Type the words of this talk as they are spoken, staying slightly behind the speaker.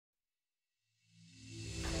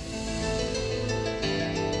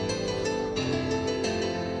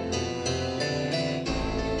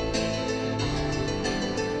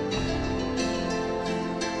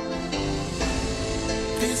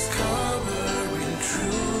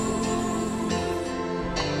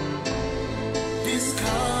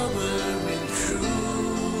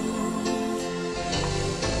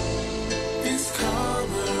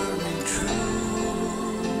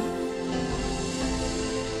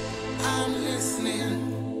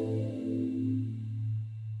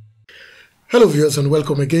Hello viewers, and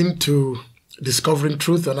welcome again to Discovering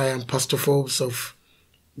Truth, and I am Pastor Forbes of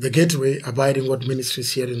the Gateway Abiding Word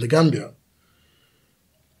Ministries here in the Gambia.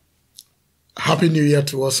 Happy New Year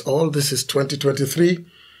to us all. This is 2023,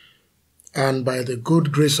 and by the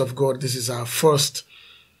good grace of God, this is our first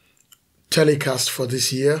telecast for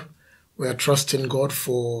this year. We are trusting God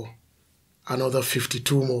for another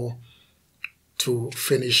 52 more to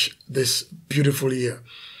finish this beautiful year.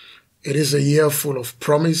 It is a year full of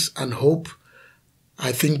promise and hope.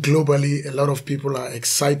 I think globally a lot of people are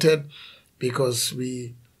excited because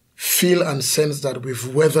we feel and sense that we've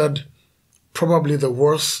weathered probably the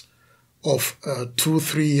worst of a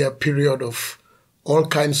 2-3 year period of all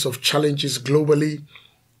kinds of challenges globally,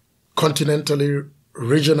 continentally,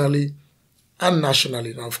 regionally, and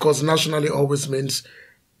nationally. Now, of course, nationally always means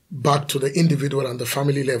back to the individual and the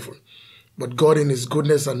family level. But God in His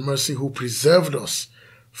goodness and mercy, who preserved us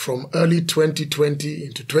from early 2020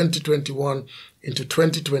 into 2021 into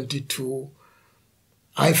 2022,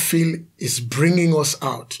 I feel is bringing us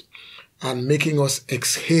out and making us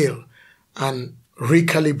exhale and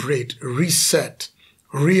recalibrate, reset,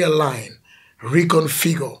 realign,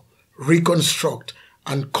 reconfigure, reconstruct,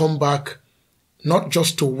 and come back not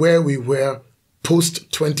just to where we were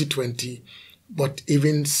post-2020, but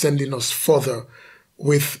even sending us further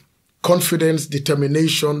with confidence,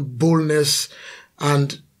 determination, boldness,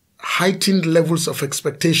 and heightened levels of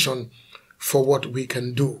expectation for what we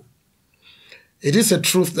can do. It is a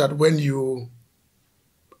truth that when you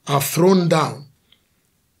are thrown down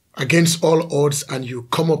against all odds and you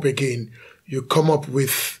come up again, you come up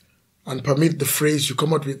with, and permit the phrase, you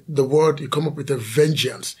come up with the word, you come up with a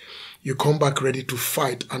vengeance. You come back ready to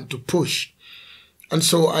fight and to push. And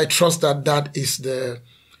so I trust that that is the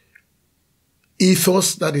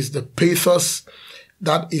ethos, that is the pathos,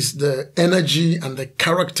 that is the energy and the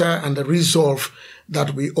character and the resolve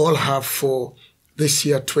that we all have for this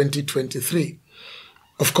year, 2023.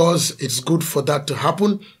 Of course, it's good for that to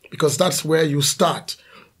happen because that's where you start.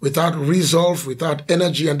 Without resolve, without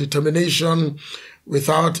energy and determination,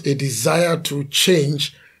 without a desire to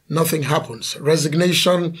change, nothing happens.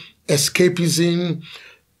 Resignation, escapism,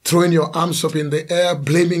 throwing your arms up in the air,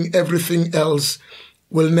 blaming everything else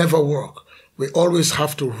will never work. We always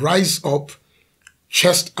have to rise up,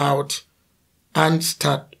 chest out, and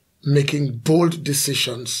start making bold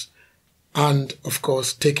decisions and, of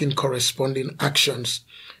course, taking corresponding actions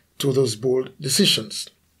to those bold decisions.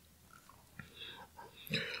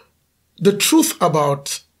 The truth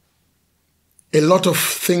about a lot of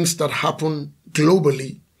things that happen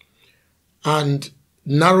globally and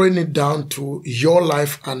narrowing it down to your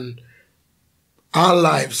life and our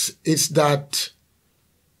lives is that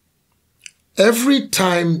every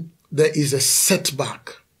time there is a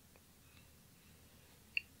setback,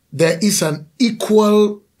 there is an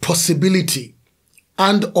equal possibility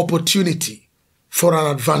and opportunity for an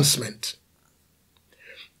advancement.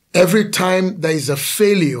 Every time there is a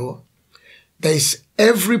failure, there is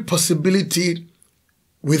every possibility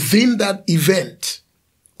within that event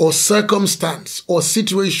or circumstance or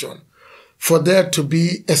situation for there to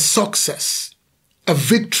be a success, a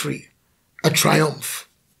victory, a triumph.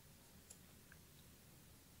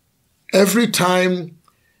 Every time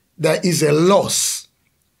there is a loss,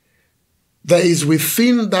 there is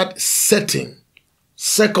within that setting,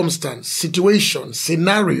 circumstance, situation,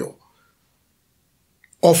 scenario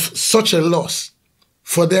of such a loss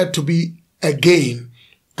for there to be a gain,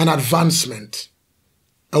 an advancement,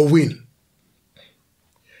 a win.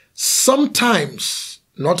 Sometimes,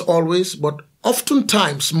 not always, but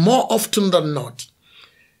oftentimes, more often than not,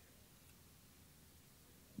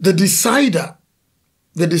 the decider,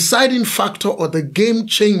 the deciding factor or the game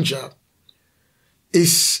changer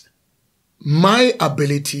is my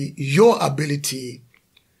ability, your ability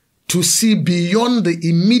to see beyond the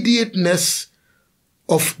immediateness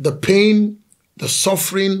of the pain, the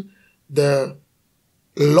suffering, the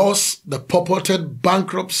loss, the purported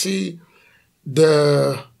bankruptcy,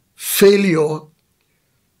 the failure,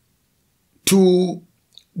 to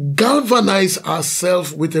galvanize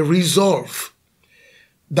ourselves with a resolve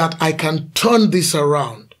that I can turn this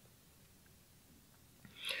around.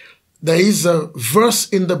 There is a verse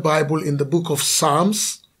in the Bible in the book of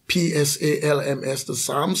Psalms, P-S-A-L-M-S, the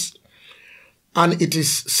Psalms, and it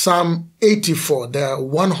is Psalm 84. There are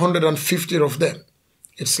 150 of them.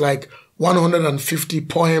 It's like 150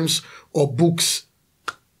 poems or books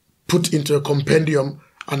put into a compendium,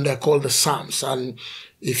 and they're called the Psalms. And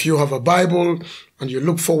if you have a Bible and you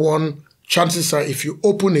look for one, chances are if you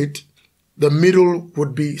open it, the middle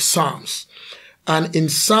would be Psalms. And in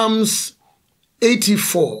Psalms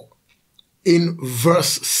 84, in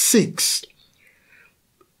verse 6,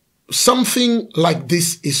 something like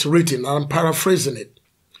this is written. I'm paraphrasing it.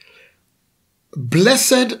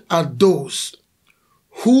 Blessed are those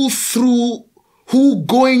who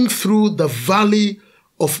going through the valley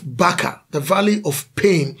of Baca, the valley of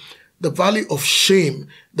pain, the valley of shame,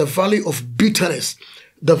 the valley of bitterness,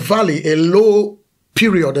 the valley, a low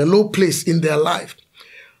period, a low place in their life,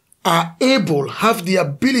 are able, have the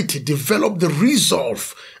ability, develop the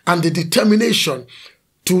resolve and the determination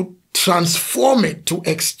to transform it, to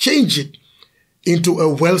exchange it into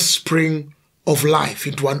a wellspring of life,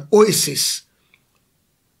 into an oasis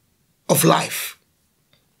of life.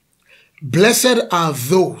 Blessed are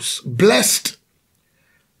those, blessed.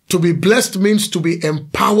 To be blessed means to be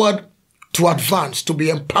empowered to advance, to be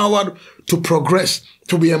empowered to progress,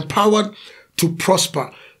 to be empowered to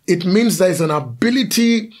prosper. It means there is an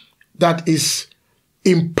ability that is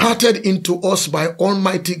imparted into us by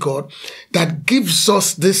Almighty God that gives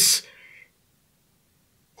us this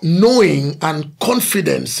knowing and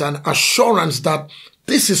confidence and assurance that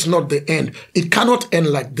this is not the end. It cannot end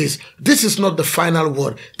like this. This is not the final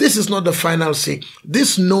word. This is not the final say.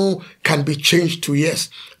 This no can be changed to yes.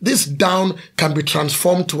 This down can be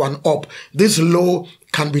transformed to an up. This low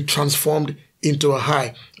can be transformed into a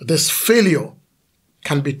high. This failure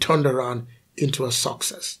can be turned around into a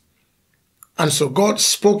success. And so God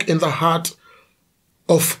spoke in the heart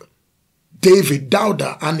of David,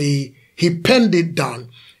 Dauda, and he penned it down.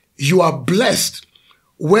 You are blessed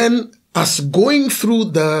when, as going through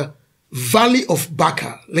the valley of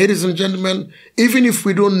Baca, ladies and gentlemen, even if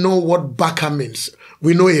we don't know what Baca means,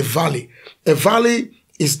 we know a valley. A valley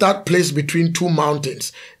is that place between two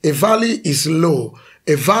mountains. A valley is low.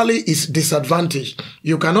 A valley is disadvantaged.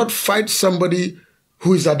 You cannot fight somebody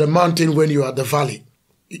who is at the mountain when you are at the valley.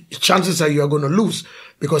 Chances are you are going to lose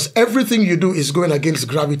because everything you do is going against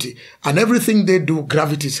gravity, and everything they do,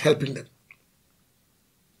 gravity is helping them.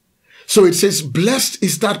 So it says, blessed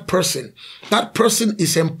is that person. That person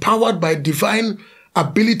is empowered by divine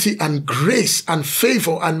ability and grace and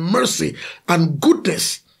favor and mercy and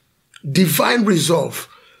goodness, divine resolve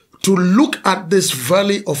to look at this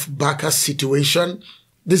valley of Baca situation,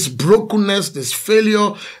 this brokenness, this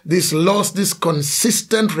failure, this loss, this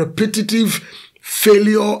consistent, repetitive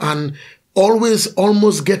failure and always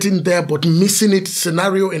almost getting there but missing it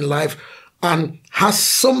scenario in life, and has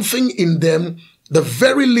something in them, the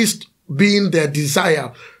very least being their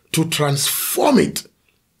desire to transform it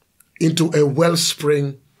into a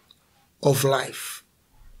wellspring of life.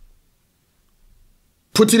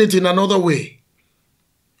 Putting it in another way,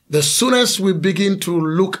 the soonest we begin to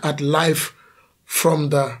look at life from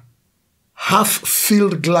the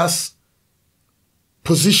half-filled glass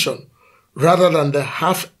position rather than the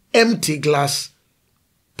half-empty glass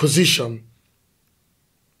position,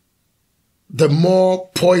 the more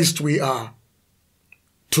poised we are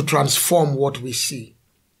to transform what we see.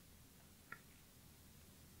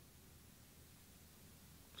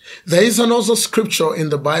 There is another scripture in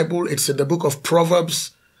the Bible. It's in the book of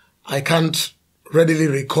Proverbs. I can't readily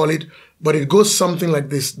recall it, but it goes something like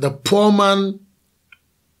this. The poor man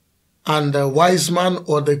and the wise man,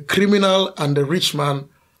 or the criminal and the rich man,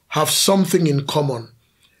 have something in common.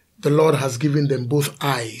 The Lord has given them both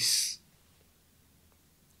eyes.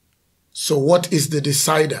 So what is the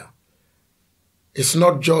decider? It's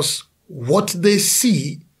not just what they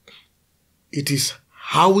see, it is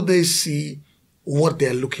how they see what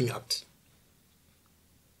they're looking at.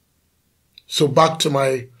 So back to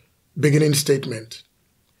my beginning statement.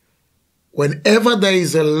 Whenever there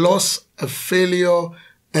is a loss, a failure,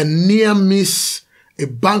 a near miss, a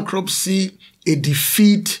bankruptcy, a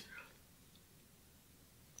defeat,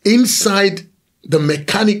 inside the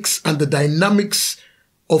mechanics and the dynamics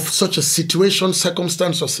of such a situation,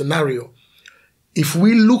 circumstance, or scenario, if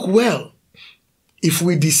we look well, if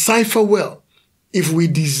we decipher well, if we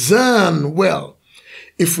discern well,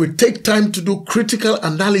 if we take time to do critical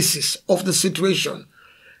analysis of the situation,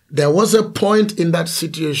 there was a point in that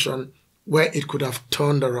situation where it could have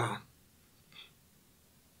turned around.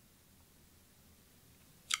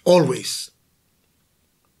 Always.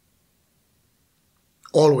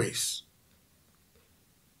 Always.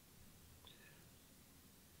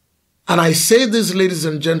 And I say this, ladies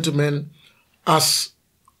and gentlemen, as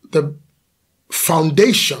the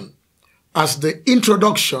foundation, as the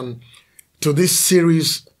introduction to this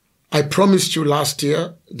series I promised you last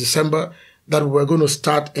year, December, that we're going to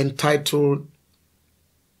start, entitled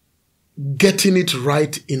Getting It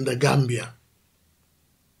Right in the Gambia.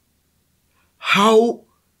 How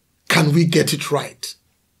can we get it right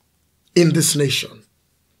in this nation?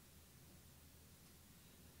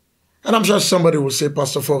 And I'm sure somebody will say,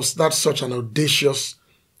 Pastor Forbes, that's such an audacious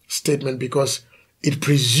statement because it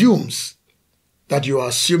presumes that you are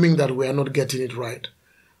assuming that we are not getting it right.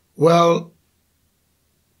 Well,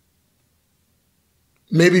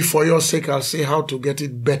 maybe for your sake, I'll say how to get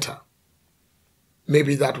it better.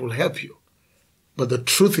 Maybe that will help you. But the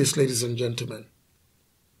truth is, ladies and gentlemen,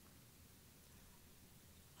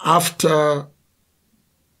 after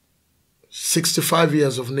 65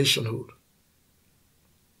 years of nationhood,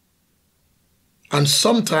 and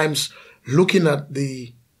sometimes looking at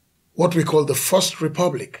what we call the First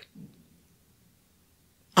Republic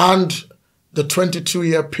and the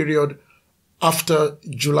 22-year period after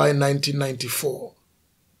July 1994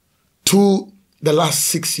 to the last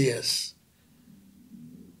 6 years,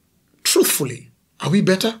 truthfully, are we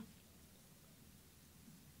better?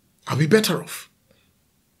 Are we better off?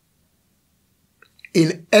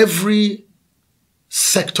 In every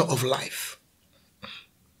sector of life.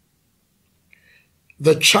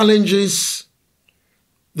 The challenges,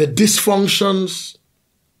 the dysfunctions,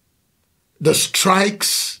 the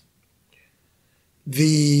strikes,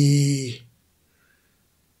 the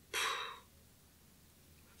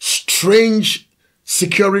strange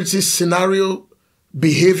security scenario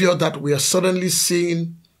behavior that we are suddenly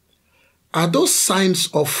seeing, are those signs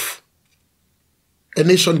of a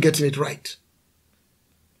nation getting it right?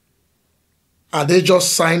 Are they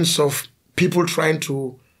just signs of people trying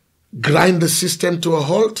to grind the system to a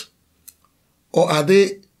halt? Or are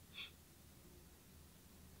they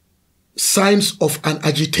signs of an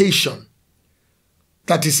agitation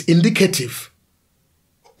that is indicative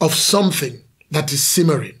of something that is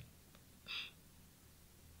simmering?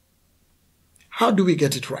 How do we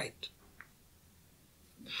get it right?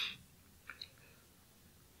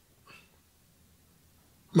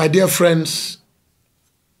 My dear friends,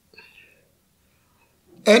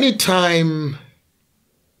 anytime,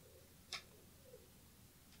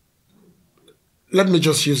 let me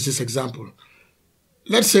just use this example.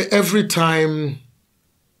 Let's say every time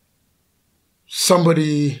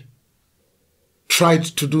somebody tried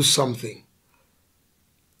to do something,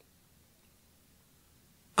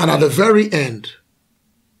 and at the very end,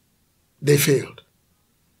 they failed.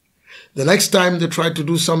 The next time they try to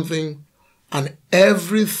do something, and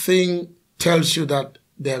everything tells you that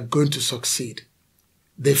they are going to succeed,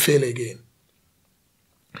 they fail again.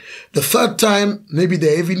 The third time, maybe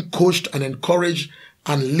they're even coached and encouraged,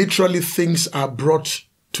 and literally things are brought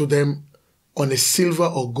to them on a silver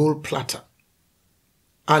or gold platter.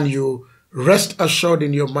 And you rest assured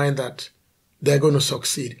in your mind that they're going to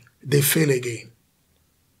succeed. They fail again.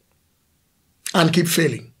 And keep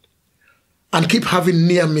failing. And keep having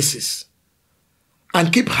near misses.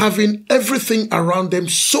 And keep having everything around them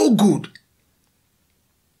so good.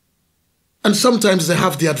 And sometimes they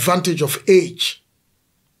have the advantage of age,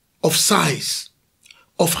 of size,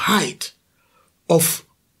 of height, of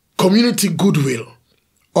community goodwill,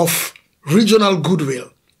 of regional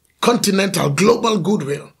goodwill, continental, global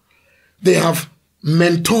goodwill. They have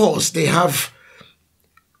mentors, they have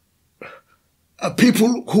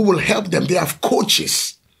people who will help them, they have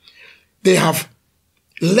coaches, they have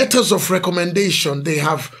letters of recommendation, they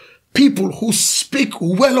have people who speak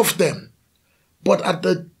well of them. But at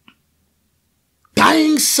the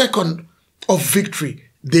dying second of victory,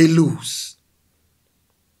 they lose.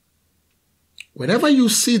 Whenever you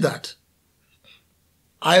see that,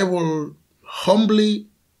 I will humbly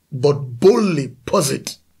but boldly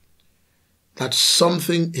posit that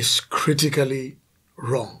something is critically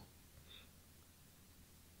wrong.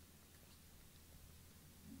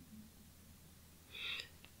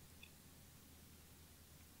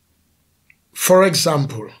 For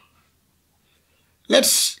example,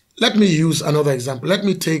 let me use another example. Let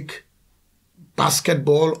me take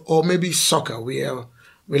basketball or maybe soccer. We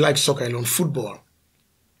like soccer alone, football.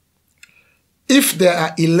 If there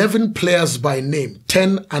are 11 players by name,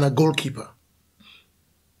 10 and a goalkeeper,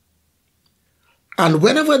 and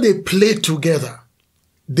whenever they play together,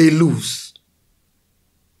 they lose.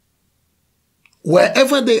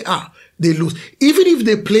 Wherever they are, they lose. Even if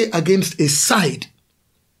they play against a side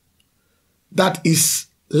that is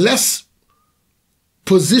less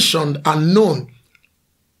positioned and known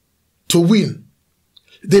to win,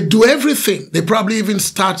 they do everything. They probably even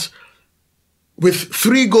start with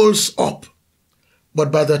 3 goals up.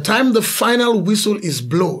 But by the time the final whistle is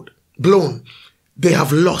blown, they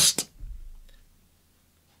have lost.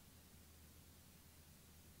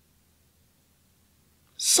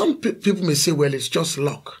 Some people may say, well, it's just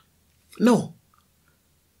luck. No.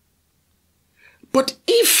 But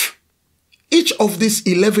if each of these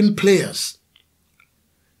 11 players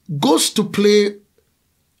goes to play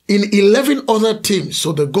in 11 other teams.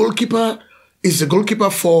 So the goalkeeper is the goalkeeper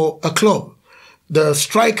for a club. The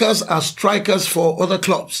strikers are strikers for other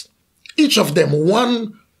clubs. Each of them,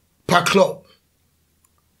 one per club.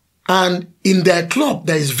 And in their club,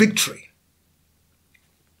 there is victory.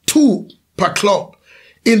 2 per club.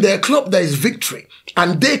 In their club, there is victory.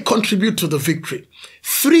 And they contribute to the victory.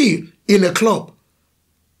 3 in a club.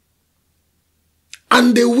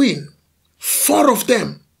 And they win. 4 of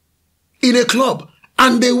them in a club.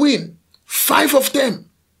 And they win. 5 of them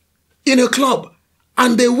in a club.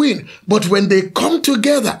 And they win. But when they come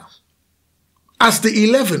together as the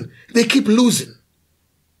 11, they keep losing.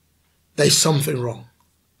 There is something wrong.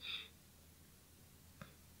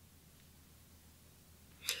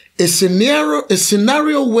 A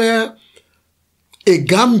scenario where a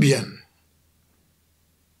Gambian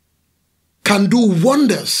can do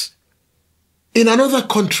wonders in another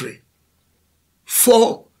country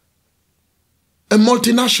for a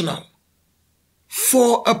multinational,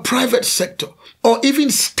 for a private sector, or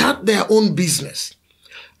even start their own business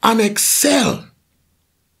and excel.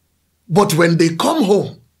 But when they come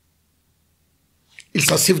home,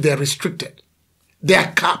 it's as if they're restricted.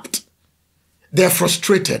 They're capped. They're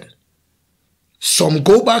frustrated. Some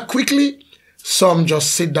go back quickly. Some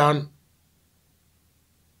just sit down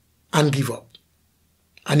and give up.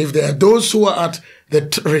 And if there are those who are at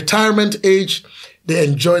the retirement age, they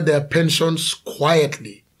enjoy their pensions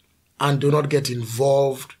quietly and do not get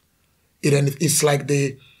involved in anything. It's like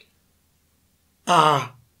they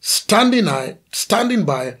are standing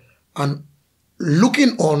by and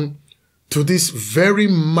looking on to this very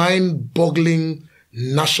mind-boggling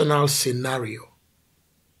national scenario,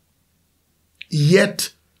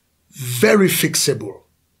 yet very fixable,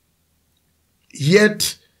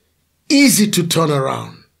 yet easy to turn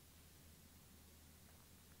around.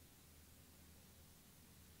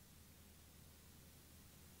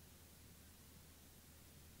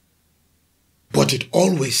 But it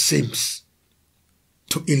always seems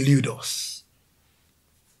to elude us.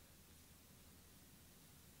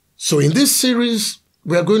 So in this series,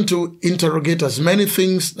 we are going to interrogate as many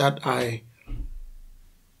things that I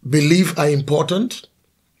believe are important.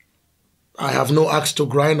 I have no axe to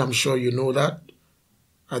grind, I'm sure you know that.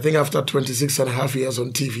 I think after 26 and a half years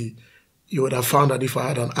on TV, you would have found out if I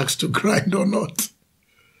had an axe to grind or not.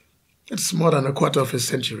 It's more than a quarter of a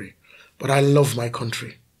century, but I love my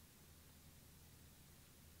country.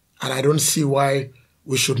 And I don't see why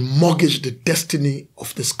we should mortgage the destiny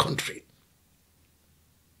of this country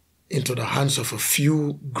into the hands of a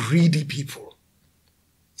few greedy people,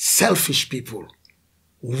 selfish people,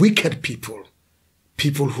 wicked people,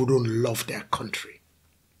 people who don't love their country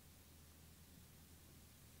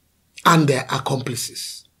and their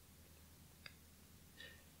accomplices.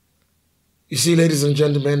 You see, ladies and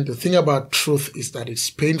gentlemen, the thing about truth is that it's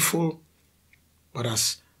painful, but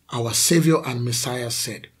as our Savior and Messiah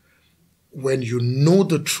said, when you know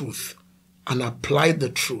the truth and apply the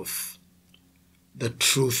truth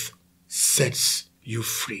sets you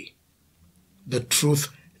free. The truth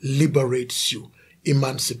liberates you,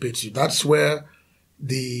 emancipates you. That's where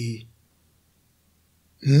the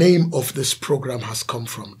name of this program has come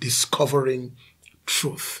from, Discovering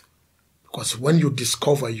Truth. Because when you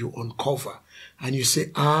discover, you uncover. And you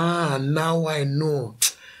say, now I know.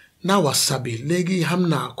 Now wasabi, legi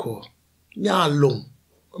hamna ko, nyalong,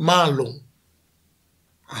 malong.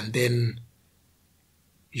 And then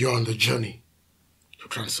you're on the journey to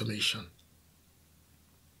transformation.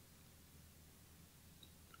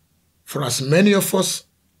 For as many of us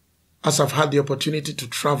as have had the opportunity to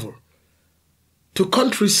travel to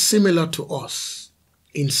countries similar to us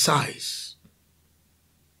in size,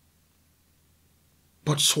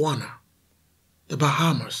 Botswana, the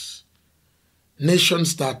Bahamas,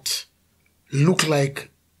 nations that look like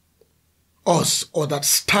us or that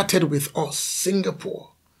started with us, Singapore.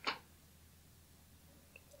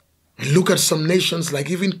 Look at some nations like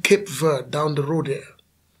even Cape Verde down the road here,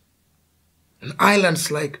 and islands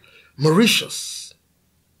like Mauritius.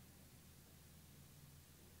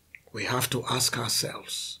 We have to ask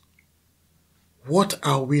ourselves, what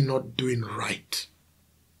are we not doing right?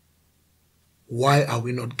 Why are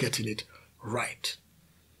we not getting it right?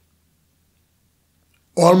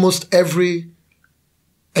 Almost every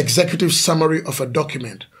executive summary of a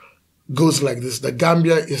document goes like this. The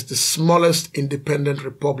Gambia is the smallest independent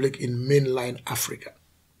republic in mainland Africa.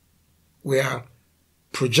 We are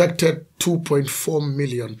projected 2.4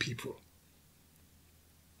 million people.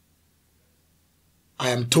 I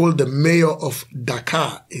am told the mayor of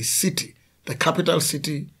Dakar, a city, the capital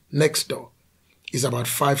city next door, is about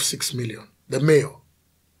 5-6 million. The mayor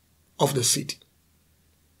of the city.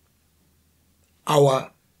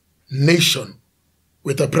 Our nation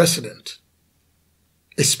with a president,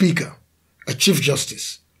 a speaker, a chief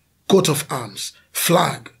justice, coat of arms,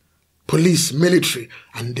 flag, police, military,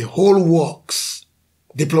 and the whole works,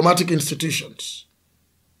 diplomatic institutions.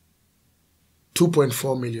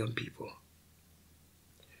 2.4 million people.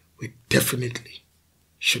 We definitely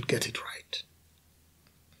should get it right.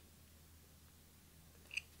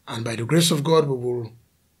 And by the grace of God, we will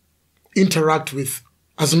interact with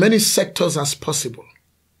as many sectors as possible.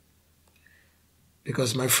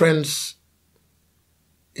 Because, my friends,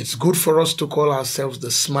 it's good for us to call ourselves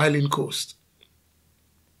the Smiling Coast.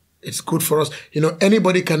 It's good for us. You know,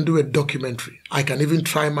 anybody can do a documentary. I can even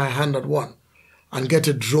try my hand at one and get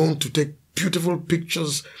a drone to take beautiful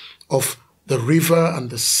pictures of the river and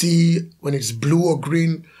the sea when it's blue or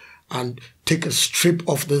green, and take a strip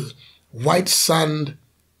of the white sand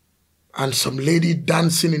and some lady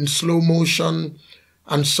dancing in slow motion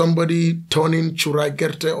and somebody turning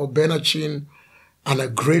churagerte or benachin, and a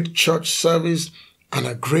great church service and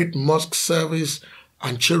a great mosque service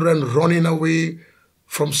and children running away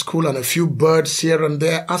from school and a few birds here and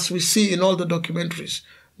there, as we see in all the documentaries,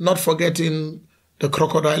 not forgetting the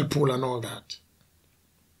crocodile pool and all that.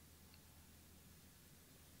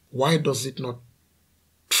 Why does it not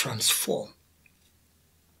transform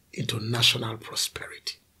into national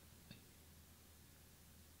prosperity?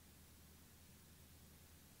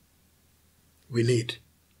 We need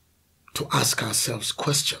to ask ourselves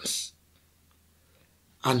questions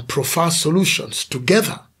and proffer solutions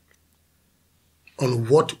together on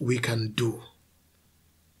what we can do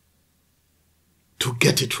to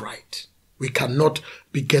get it right. We cannot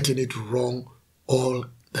be getting it wrong all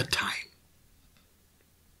the time.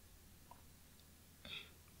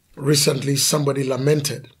 Recently, somebody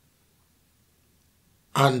lamented,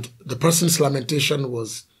 and the person's lamentation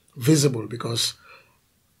was visible because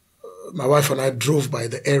my wife and I drove by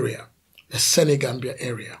the area, the Senegambia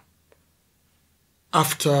area,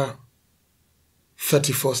 after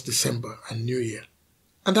 31st December and New Year.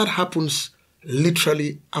 And that happens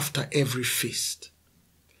literally after every feast.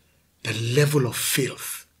 The level of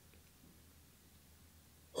filth.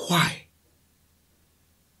 Why?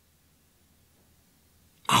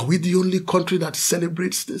 Are we the only country that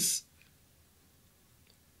celebrates this?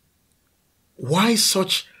 Why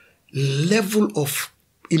such level of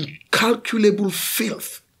incalculable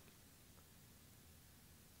filth?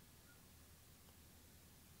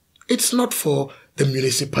 It's not for the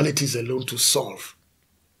municipalities alone to solve.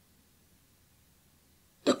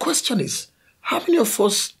 The question is, how many of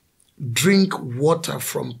us drink water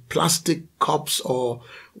from plastic cups, or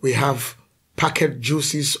we have packet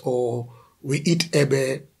juices, or we eat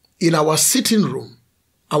ebe in our sitting room,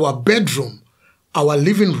 our bedroom, our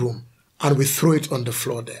living room, and we throw it on the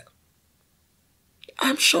floor there?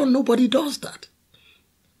 I'm sure nobody does that.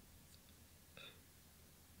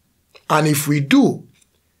 And if we do,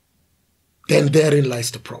 then therein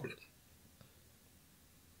lies the problem.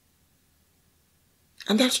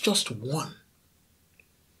 And that's just one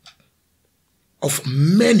of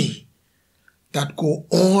many that go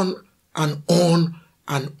on and on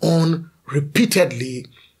and on repeatedly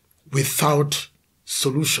without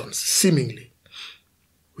solutions, seemingly.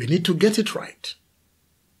 We need to get it right.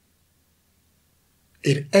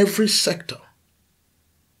 In every sector,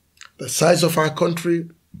 the size of our country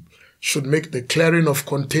should make the clearing of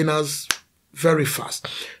containers very fast,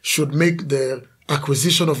 should make the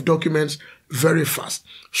acquisition of documents very fast,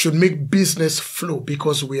 should make business flow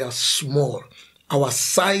because we are small. Our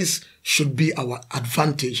size should be our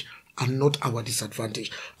advantage and not our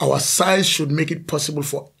disadvantage. Our size should make it possible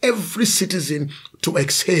for every citizen to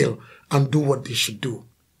exhale and do what they should do.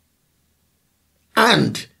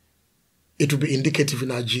 And it will be indicative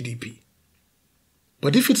in our GDP.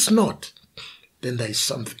 But if it's not, then there is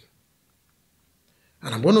something.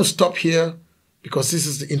 And I'm going to stop here because this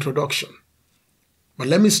is the introduction. But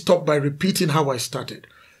let me stop by repeating how I started.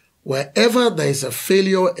 Wherever there is a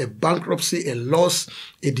failure, a bankruptcy, a loss,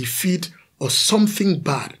 a defeat, or something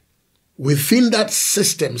bad, within that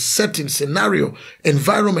system, setting, scenario,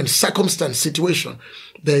 environment, circumstance, situation,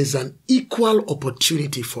 there is an equal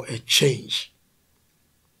opportunity for a change.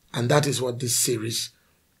 And that is what this series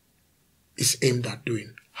is aimed at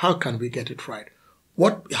doing. How can we get it right?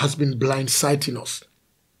 What has been blindsiding us?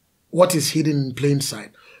 What is hidden in plain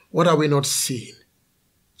sight? What are we not seeing?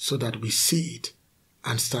 So that we see it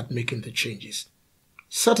and start making the changes.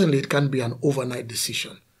 Certainly it can be an overnight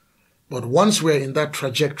decision. But once we're in that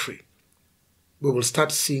trajectory, we will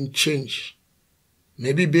start seeing change.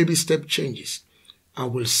 Maybe baby step changes.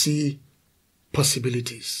 And we'll see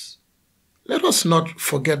possibilities. Let us not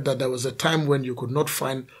forget that there was a time when you could not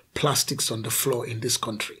find plastics on the floor in this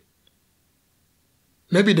country.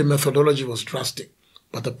 Maybe the methodology was drastic,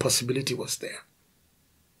 but the possibility was there.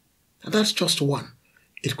 And that's just one.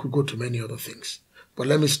 It could go to many other things. But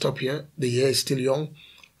let me stop here. The year is still young.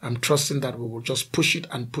 I'm trusting that we will just push it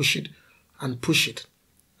and push it and push it.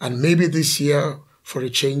 And maybe this year, for a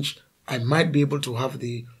change, I might be able to have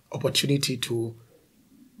the opportunity to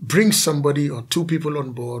bring somebody or two people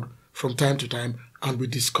on board from time to time, and we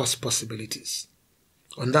discuss possibilities.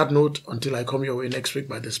 On that note, until I come your way next week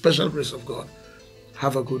by the special grace of God,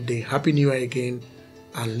 have a good day. Happy New Year again,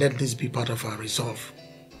 and let this be part of our resolve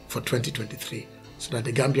for 2023 so that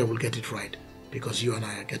the Gambia will get it right, because you and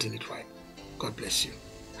I are getting it right. God bless you.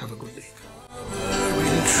 Have a good day.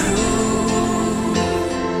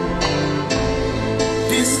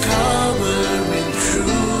 Discover